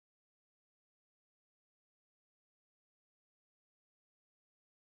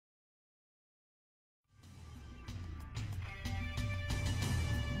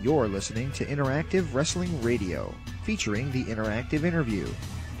You're listening to Interactive Wrestling Radio, featuring the Interactive Interview,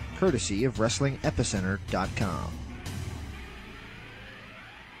 courtesy of WrestlingEpicenter.com.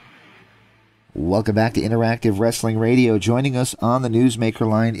 Welcome back to Interactive Wrestling Radio. Joining us on the Newsmaker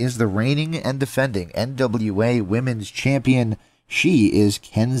line is the reigning and defending NWA Women's Champion. She is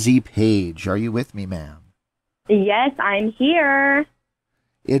Kenzie Paige. Are you with me, ma'am? Yes, I'm here.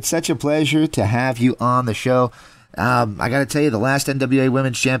 It's such a pleasure to have you on the show. I got to tell you, the last NWA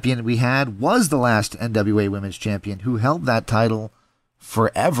Women's Champion we had was the last NWA Women's Champion who held that title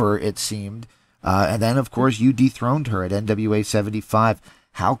forever, it seemed. And then, of course, you dethroned her at NWA 75.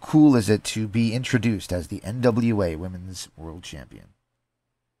 How cool is it to be introduced as the NWA Women's World Champion?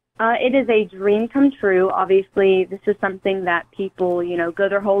 It is a dream come true. Obviously, this is something that people, go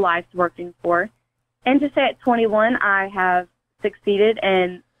their whole lives working for. And to say at 21, I have succeeded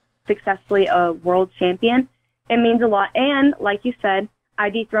and successfully a world champion, it means a lot. And like you said, I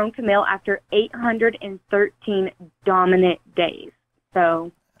dethroned Kamille after 813 dominant days.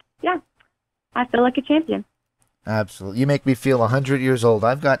 So, yeah, I feel like a champion. Absolutely. You make me feel 100 years old.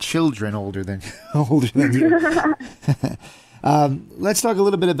 I've got children older than you. Let's talk a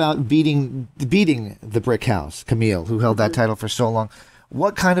little bit about beating the Brick House, Kamille, who held that title for so long.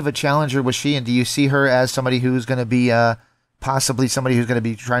 What kind of a challenger was she, and do you see her as somebody who's going to be possibly somebody who's going to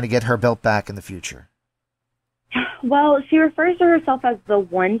be trying to get her belt back in the future? Well, she refers to herself as the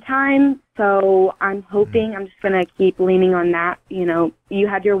one time, so I'm hoping I'm just going to keep leaning on that. You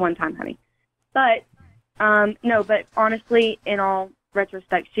had your one time, honey. But, no, but honestly, in all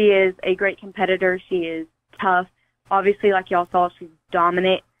retrospect, she is a great competitor. She is tough. Obviously, like y'all saw, she's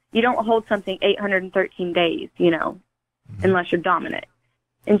dominant. You don't hold something 813 days, unless you're dominant.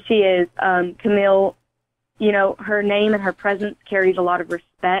 And she is, Kamille, her name and her presence carries a lot of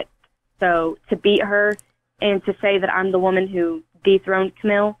respect. So to beat her and to say that I'm the woman who dethroned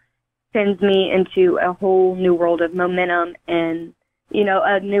Kamille sends me into a whole new world of momentum and,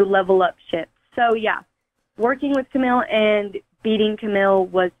 a new level up ship. So, yeah, working with Kamille and beating Kamille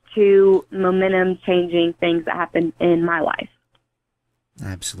was two momentum-changing things that happened in my life.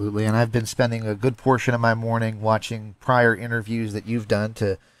 Absolutely, and I've been spending a good portion of my morning watching prior interviews that you've done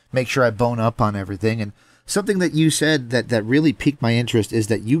to make sure I bone up on everything. And something that you said that really piqued my interest is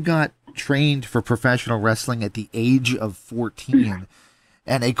that you got trained for professional wrestling at the age of 14.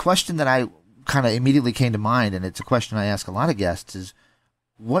 And a question that I kind of immediately came to mind, and it's a question I ask a lot of guests, is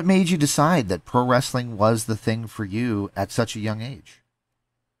what made you decide that pro wrestling was the thing for you at such a young age?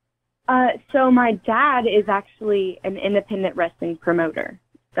 So my dad is actually an independent wrestling promoter.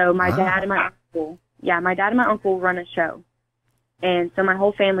 So my dad and my uncle run a show. And so my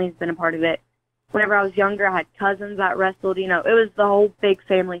whole family's been a part of it. Whenever I was younger, I had cousins that wrestled, it was the whole big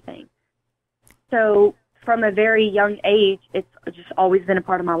family thing. So from a very young age, it's just always been a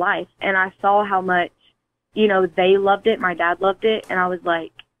part of my life. And I saw how much, they loved it. My dad loved it. And I was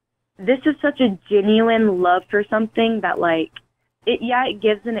like, this is such a genuine love for something that it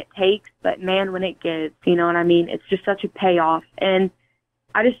gives and it takes, but man, when it gives, you know what I mean? It's just such a payoff. And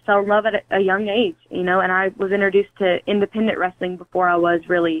I just fell in love at a young age, and I was introduced to independent wrestling before I was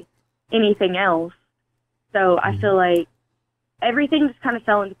really anything else. So I feel like everything just kind of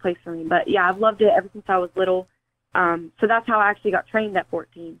fell into place for me. But yeah, I've loved it ever since I was little. So that's how I actually got trained at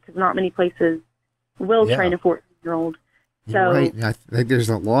 14, because not many places will train a 14-year-old. So, right. I think there's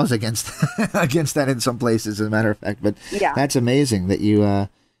laws against against that in some places, as a matter of fact. But that's amazing that you,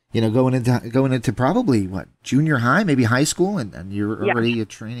 going into probably junior high, maybe high school, and you're already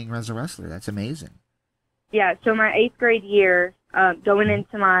training as a wrestler. That's amazing. Yeah. So my 8th grade year, going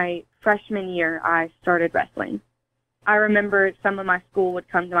into my freshman year, I started wrestling. I remember some of my school would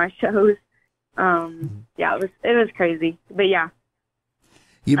come to my shows. It was crazy, but yeah.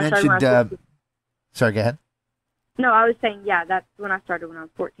 You mentioned. Sorry, go ahead. No, I was saying, that's when I started when I was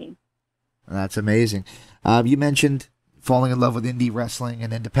 14. That's amazing. You mentioned falling in love with indie wrestling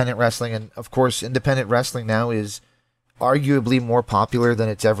and independent wrestling, and of course, independent wrestling now is arguably more popular than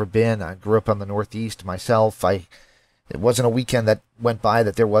it's ever been. I grew up on the Northeast myself. It wasn't a weekend that went by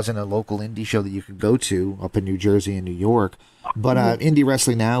that there wasn't a local indie show that you could go to up in New Jersey and New York. But indie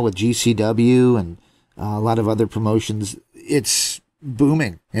wrestling now with GCW and a lot of other promotions, it's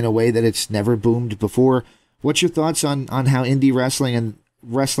booming in a way that it's never boomed before. What's your thoughts on how indie wrestling and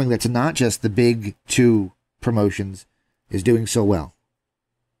wrestling that's not just the big two promotions is doing so well?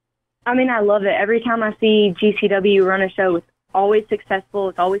 I mean, I love it. Every time I see GCW run a show, it's always successful.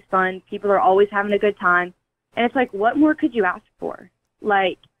 It's always fun. People are always having a good time. And it's like, what more could you ask for?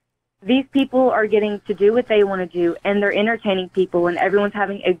 These people are getting to do what they want to do, and they're entertaining people, and everyone's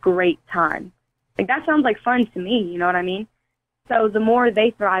having a great time. That sounds like fun to me, you know what I mean? So the more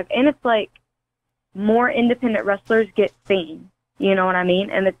they thrive, and it's like more independent wrestlers get seen. You know what I mean?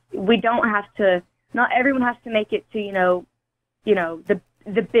 And we don't have to. Not everyone has to make it to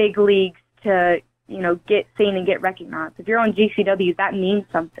the big leagues to get seen and get recognized. If you're on GCW, that means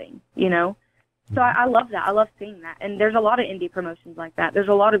something. So I love that. I love seeing that. And there's a lot of indie promotions like that. There's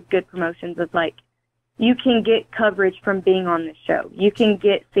a lot of good promotions that's like, you can get coverage from being on the show. You can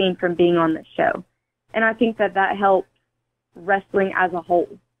get seen from being on the show. And I think that helps wrestling as a whole.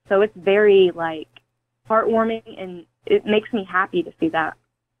 So it's very, like, heartwarming, and it makes me happy to see that.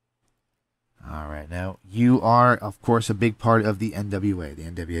 All right. Now, you are, of course, a big part of the NWA, the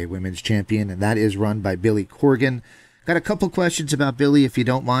NWA Women's Champion, and that is run by Billy Corgan. Got a couple questions about Billy, if you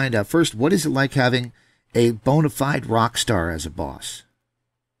don't mind. First, what is it like having a bona fide rock star as a boss?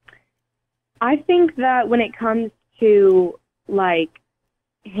 I think that when it comes to, like,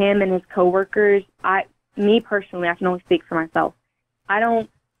 him and his coworkers, me personally, I can only speak for myself. I don't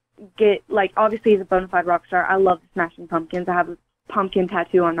get, like, obviously he's a bona fide rock star. I love the Smashing Pumpkins. I have a pumpkin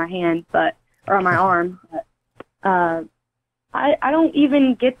tattoo on my hand, or on my arm. But I don't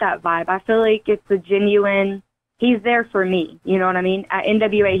even get that vibe. I feel like it's a genuine, he's there for me. You know what I mean? At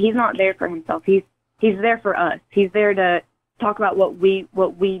NWA, he's not there for himself. He's there for us. He's there to talk about what we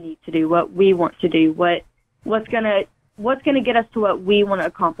need to do, what we want to do, what's gonna get us to what we want to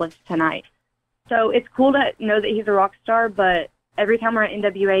accomplish tonight. So it's cool to know that he's a rock star, but every time we're at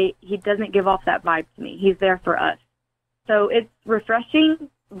NWA, he doesn't give off that vibe to me. He's there for us. So it's refreshing,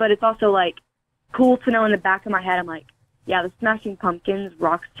 but it's also like cool to know in the back of my head, I'm like, yeah, the Smashing Pumpkins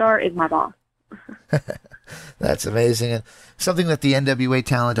rock star is my boss. That's amazing. And something that the NWA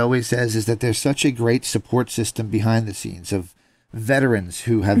talent always says is that there's such a great support system behind the scenes of veterans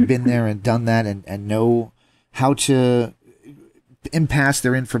who have been there and done that and know how to impasse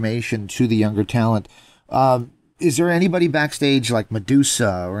their information to the younger talent. Is there anybody backstage like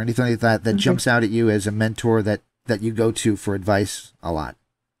Medusa or anything like that jumps out at you as a mentor that you go to for advice a lot?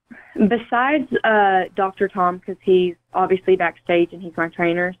 Besides Dr. Tom, because he's obviously backstage and he's my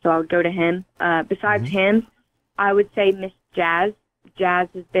trainer, so I would go to him. Besides him, I would say Miss Jazz. Jazz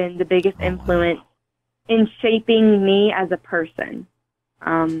has been the biggest influence in shaping me as a person,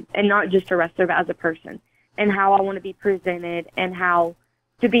 and not just a wrestler, but as a person, and how I want to be presented and how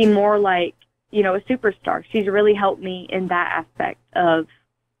to be more like, a superstar. She's really helped me in that aspect of,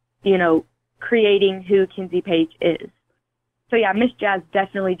 creating who Kenzie Paige is. So yeah, Miss Jazz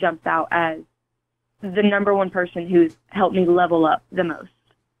definitely jumps out as the number one person who's helped me level up the most.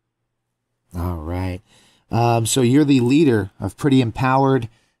 All right. So you're the leader of Pretty Empowered.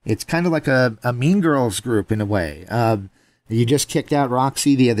 It's kind of like a Mean Girls group in a way. You just kicked out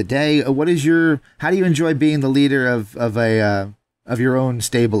Roxy the other day. How do you enjoy being the leader of your own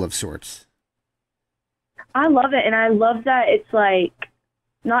stable of sorts? I love it. And I love that it's like,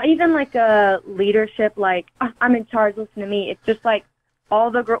 not even like a leadership, like, I'm in charge, listen to me. It's just like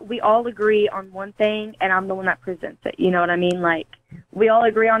we all agree on one thing, and I'm the one that presents it. You know what I mean? Like, we all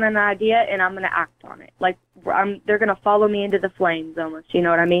agree on an idea, and I'm going to act on it. Like, they're going to follow me into the flames almost. You know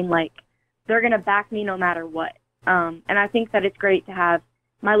what I mean? Like, they're going to back me no matter what. And I think that it's great to have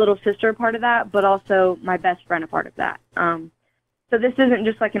my little sister a part of that, but also my best friend a part of that. So this isn't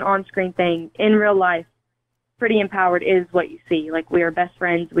just like an on-screen thing. In real life, Pretty Empowered is what you see. Like, we are best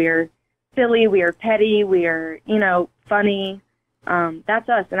friends. We are silly. We are petty. We are, funny. That's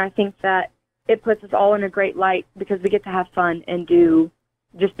us. And I think that it puts us all in a great light because we get to have fun and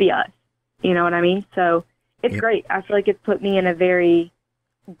just be us. You know what I mean? So it's great. I feel like it's put me in a very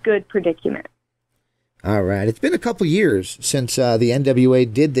good predicament. All right. It's been a couple years since the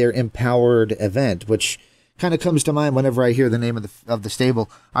NWA did their Empowered event, which kind of comes to mind whenever I hear the name of the stable.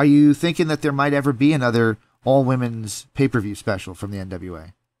 Are you thinking that there might ever be another all-women's pay-per-view special from the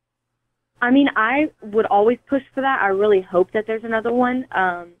NWA? I mean, I would always push for that. I really hope that there's another one.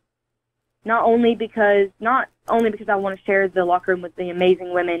 Not only because I want to share the locker room with the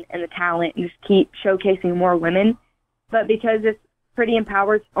amazing women and the talent and just keep showcasing more women, but because it's Pretty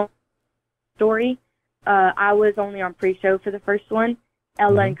Empowered's own story. I was only on pre-show for the first one.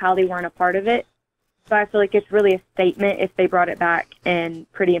 Ella and Kylie weren't a part of it. So I feel like it's really a statement if they brought it back and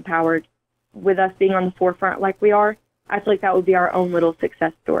Pretty Empowered, with us being on the forefront like we are, I feel like that would be our own little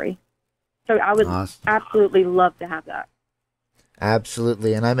success story. So I would absolutely love to have that.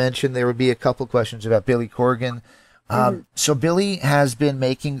 Absolutely. And I mentioned there would be a couple questions about Billy Corgan. So Billy has been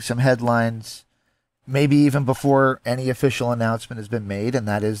making some headlines, maybe even before any official announcement has been made, and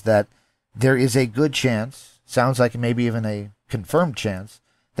that is that there is a good chance, sounds like maybe even a confirmed chance,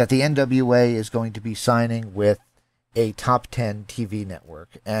 that the NWA is going to be signing with a top 10 TV network.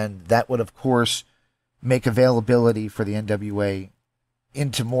 And that would, of course, make availability for the NWA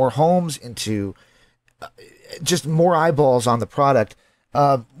into more homes, into just more eyeballs on the product.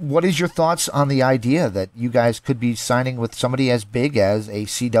 What is your thoughts on the idea that you guys could be signing with somebody as big as a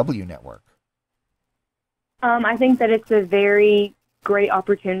CW network? I think that it's a very great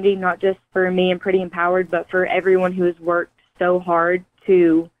opportunity, not just for me and Pretty Empowered, but for everyone who has worked so hard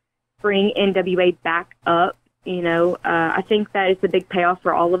to bring NWA back up. I think that it's a big payoff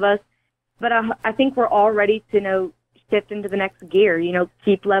for all of us, but I think we're all ready to, shift into the next gear,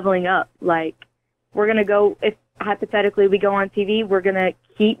 keep leveling up. Like, we're going to go, if hypothetically we go on TV, we're going to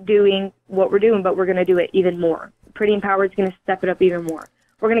keep doing what we're doing, but we're going to do it even more. Pretty Empowered is going to step it up even more.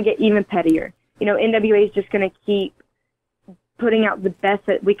 We're going to get even pettier. NWA is just going to keep putting out the best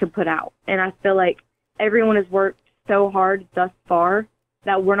that we can put out. And I feel like everyone has worked so hard thus far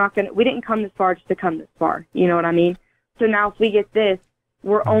that we didn't come this far just to come this far. You know what I mean? So now if we get this,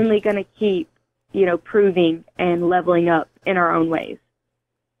 we're only going to keep, proving and leveling up in our own ways.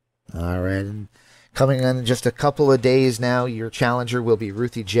 All right. And coming in just a couple of days now, your challenger will be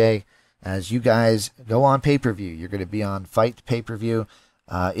Ruthie J. As you guys go on pay-per-view, you're going to be on Fight pay-per-view.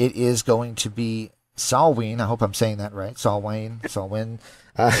 It is going to be Salween. I hope I'm saying that right. Salween.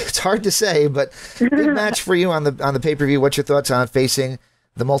 It's hard to say, but big match for you on the pay-per-view. What's your thoughts on facing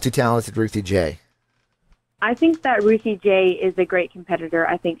the multi-talented Ruthie J? I think that Ruthie J is a great competitor.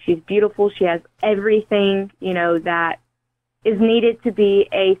 I think she's beautiful. She has everything, that is needed to be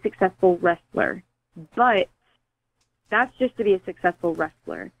a successful wrestler. But that's just to be a successful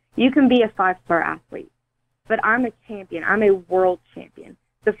wrestler. You can be a 5-star athlete, but I'm a champion. I'm a world champion,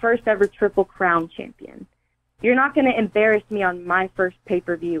 the first ever Triple Crown champion. You're not going to embarrass me on my first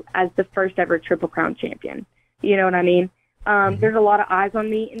pay-per-view as the first ever Triple Crown champion. You know what I mean? There's a lot of eyes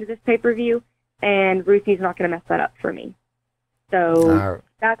on me into this pay-per-view, and Ruthie's not going to mess that up for me. So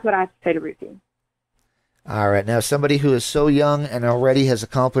that's what I have to say to Ruthie. All right. Now, somebody who is so young and already has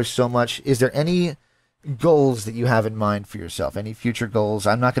accomplished so much, is there any goals that you have in mind for yourself? Any future goals?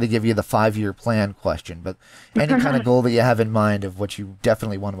 I'm not going to give you the 5-year plan question, but any kind of goal that you have in mind of what you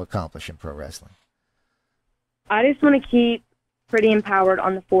definitely want to accomplish in pro wrestling? I just want to keep Pretty Empowered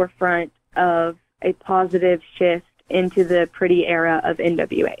on the forefront of a positive shift into the pretty era of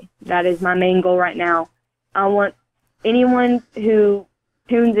NWA. That is my main goal right now. I want anyone who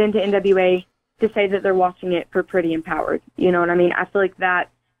tunes into NWA to say that they're watching it for Pretty Empowered. You know what I mean? I feel like that's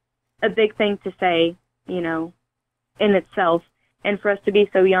a big thing to say, in itself. And for us to be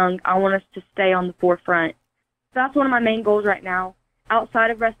so young, I want us to stay on the forefront. So that's one of my main goals right now.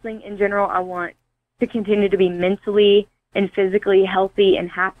 Outside of wrestling in general, I want to continue to be mentally and physically healthy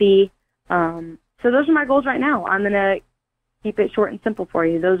and happy. So those are my goals right now. I'm going to keep it short and simple for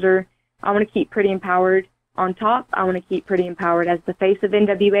you. I want to keep Pretty Empowered on top. I want to keep Pretty Empowered as the face of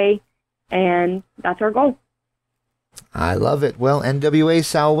NWA, and that's our goal. I love it. Well, NWA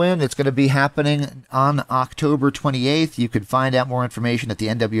Salween, it's going to be happening on October 28th. You can find out more information at the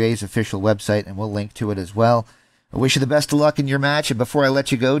NWA's official website, and we'll link to it as well. I wish you the best of luck in your match, and before I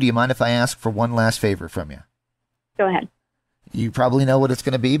let you go, do you mind if I ask for one last favor from you? Go ahead. You probably know what it's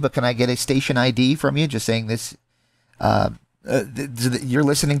going to be, but can I get a station ID from you? Just saying this. You're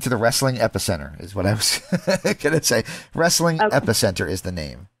listening to the Wrestling Epicenter, is what I was going to say. Wrestling Epicenter is the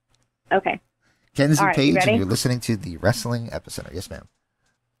name. Okay. Kenzie right, Paige, you and you're listening to the Wrestling Epicenter. Yes, ma'am.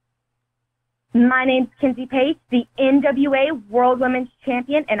 My name's Kenzie Paige, the NWA World Women's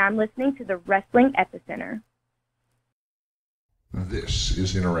Champion, and I'm listening to the Wrestling Epicenter. This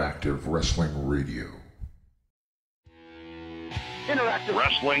is Interactive Wrestling Radio. Interactive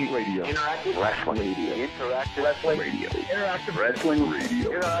Wrestling Radio. Interactive Wrestling Radio. Interactive Wrestling Radio. Interactive Wrestling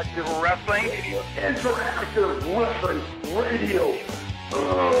Radio. Interactive Wrestling Radio. Interactive Wrestling Radio.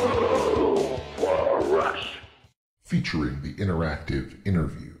 Oh, Rush. Featuring the interactive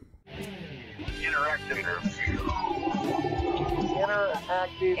interview. Interactive interview.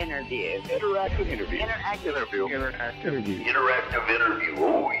 Interactive interview. Interactive interview. Interactive interview. Interactive interview. Interactive interview.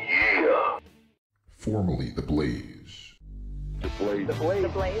 Oh, yeah. Formerly The Blaze. The Blaze. The Blaze. The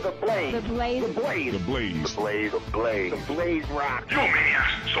Blaze. The Blaze. The Blaze. The Blaze. The Blaze. The Blaze. The Blaze. The Blaze rock. You're a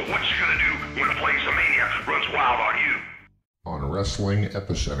maniac, so what you gonna do when a Blaze of Maniac runs wild on you? On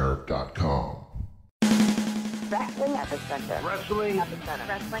WrestlingEpicenter.com. Wrestling Epicenter. Wrestling Epicenter.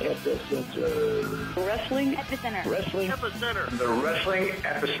 Wrestling Epicenter. Wrestling Epicenter. Wrestling Epicenter. The Wrestling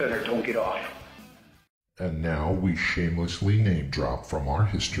Epicenter. Don't get off. And now we shamelessly name drop from our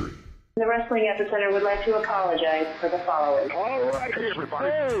history. The Wrestling Epicenter would like to apologize for the following. All right, everybody.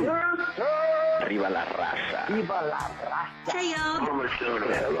 Viva la raza. Viva la raza. Hey, y'all.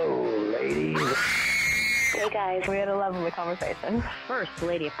 Hello, ladies. Hey guys, we had a lovely conversation. First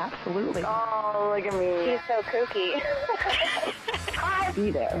lady, absolutely. Oh, look at me. She's so kooky.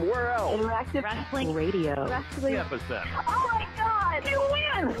 Be there. Where else? Interactive Wrestling radio. wrestling. Epicenter. Oh my God, you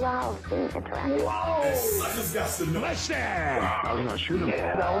win! Love being interactive. I just got to know. Listen! I was gonna shoot him.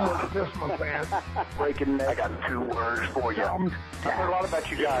 Yeah, almost this one, man. Breaking neck. I got 2 words for you. I've heard a lot about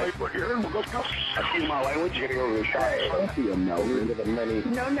you guys. Excuse my language. You're gonna go to the shop. I see him now. We're into the many.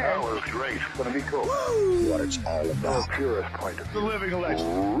 No nerves. Oh, it's great. It's gonna be cool. Woo! What it's all about. The purest point of view. The living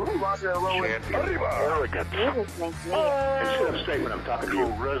legend. Champion. Arrogant. Jesus makes me. Instead of statement, I'm talking to you.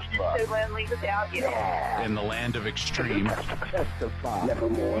 Charisma. So lonely without you. Yeah. In the land of extreme. Testify.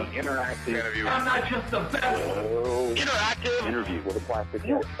 Nevermore. Interactive. Interview. I'm not just the best. Interactive. Interview with a plastic.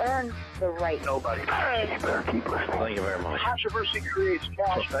 You earned the right. Nobody. You better keep listening. Thank you very much. Controversy creates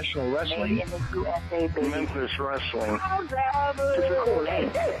cash. Professional wrestling. Made in the USA, baby. Memphis wrestling.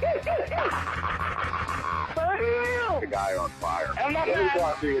 The guy on fire. I'm not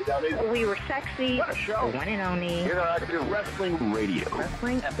bad. We were sexy. What a show. One and only. Interactive Wrestling Radio.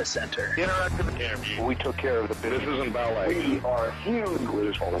 Wrestling epicenter. Interactive interview. We took care of the business. This isn't ballet. We are huge.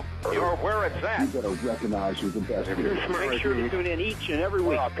 You're where it's at. You gotta recognize who's the best. Make sure you tune in each and every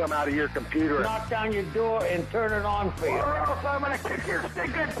week. I'll come out of your computer. Knock down your door and turn it on for you. Or else I'm going to kick your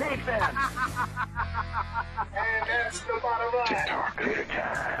stinking teeth in. And that's the bottom line.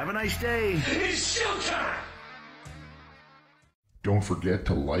 Have a nice day. It's showtime! Don't forget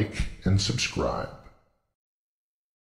to like and subscribe.